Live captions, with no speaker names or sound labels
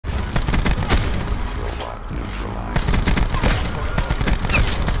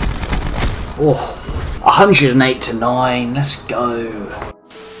Oh, 108 to 9. Let's go.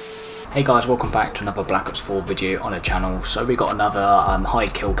 Hey guys, welcome back to another Black Ops 4 video on the channel. So we got another high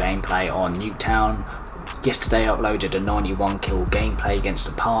kill gameplay on NUKETOWN. Yesterday I uploaded a 91 kill gameplay against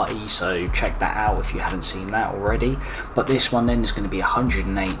a party, so check that out if you haven't seen that already. But this one then is going to be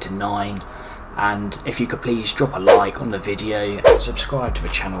 108 to 9. And if you could please drop a like on the video, subscribe to the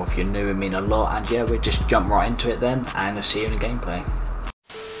channel if you're new, it mean a lot. And yeah, we'll just jump right into it then, and I'll see you in the gameplay.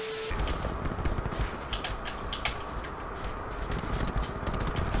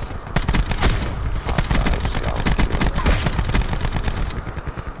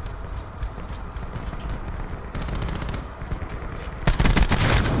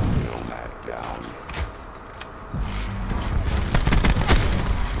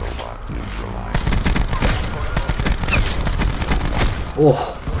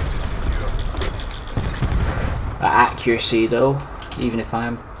 Oh, that accuracy though, even if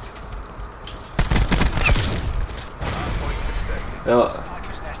I'm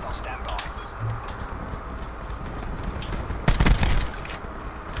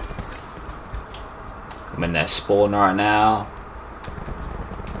I'm in their spawn right now.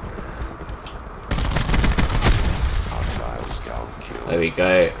 There we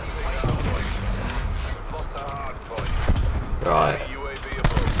go. Right.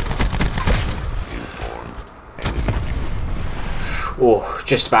 Oh,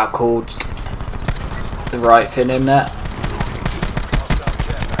 just about called the right thing in there.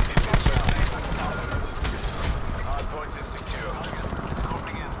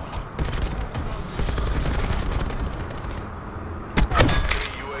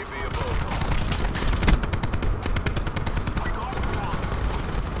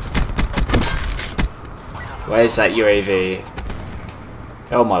 Where's that UAV?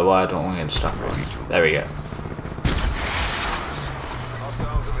 Oh my word, I'm getting stuck. There we go.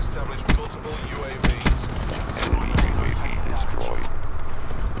 Hostiles have established multiple UAVs. Enemy UAV destroyed.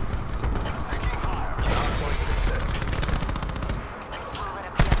 Hardpoint contested.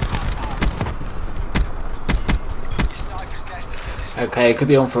 Okay, could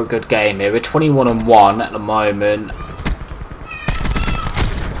be on for a good game here. We're 21-1 at the moment.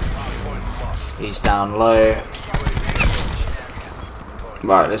 He's down low.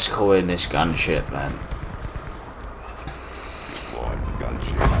 Right, let's call in this gunship then.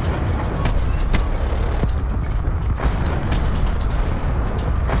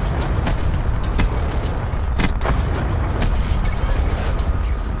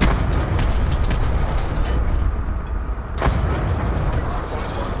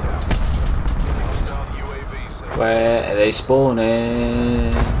 Where are they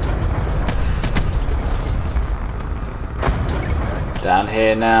spawning? Down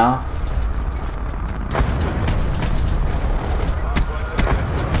here now.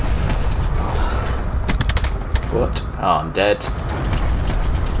 What? Oh, I'm dead.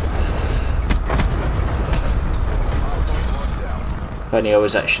 If only I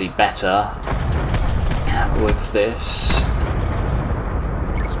was actually better with this.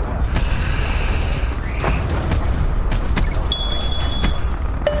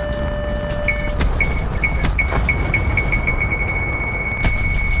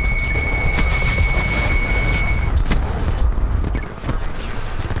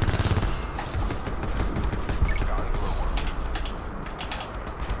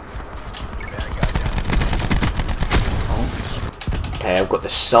 Okay, I've got the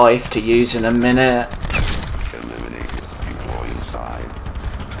scythe to use in a minute.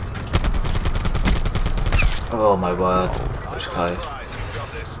 Oh my word, that was close.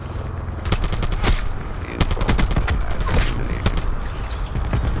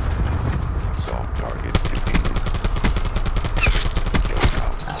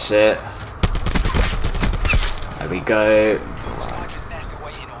 That's it. There we go.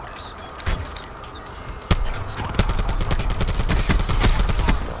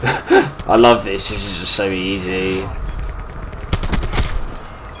 I love this, this is just so easy.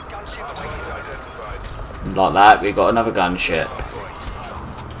 Like that, we got another gunship.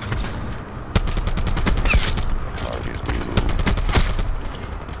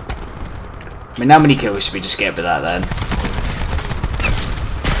 I mean, how many kills should we just get with that then?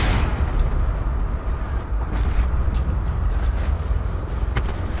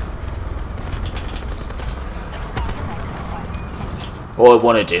 What I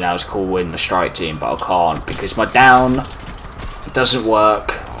want to do now is call in the strike team, but I can't because my down doesn't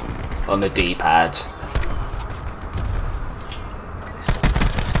work on the D-pad.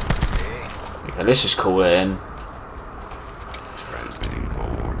 Okay, let's just call it in.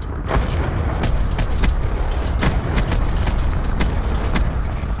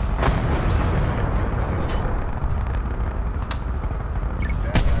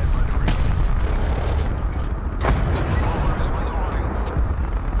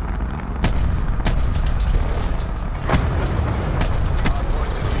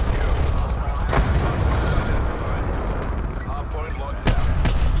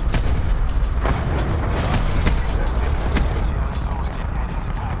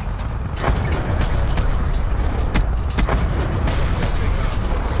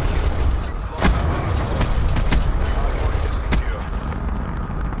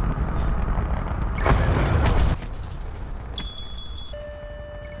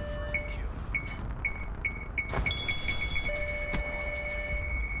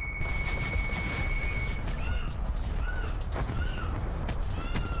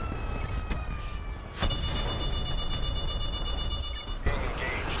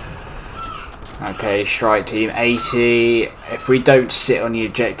 Okay, strike team 80. If we don't sit on the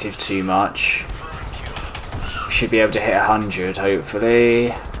objective too much, we should be able to hit 100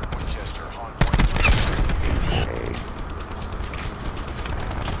 hopefully.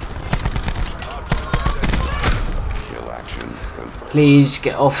 Please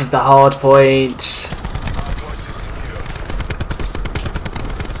get off of the hard point.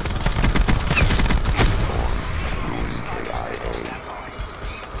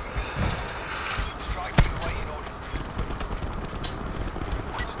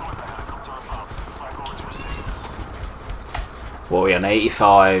 What are we on?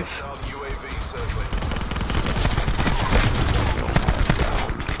 85.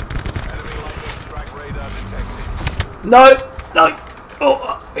 No! No!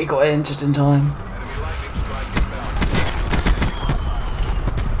 Oh, we got in just in time.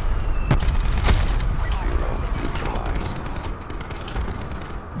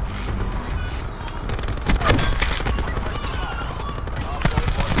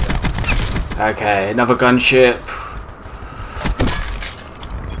 Okay, another gunship.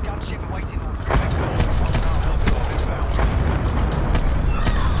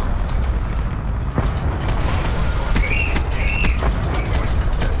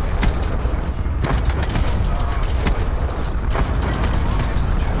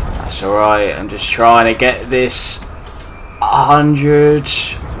 That's alright, I'm just trying to get this 100.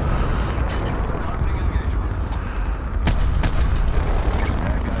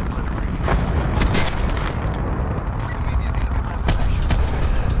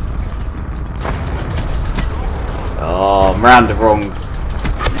 Oh, I'm round the wrong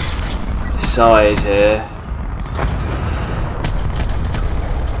side here.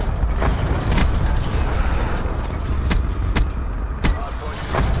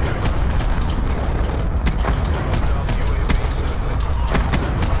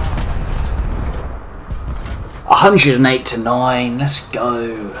 $108-9, let's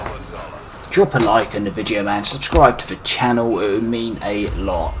go. Drop a like on the video, man. Subscribe to the channel, it would mean a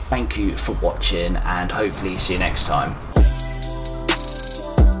lot. Thank you for watching and hopefully see you next time.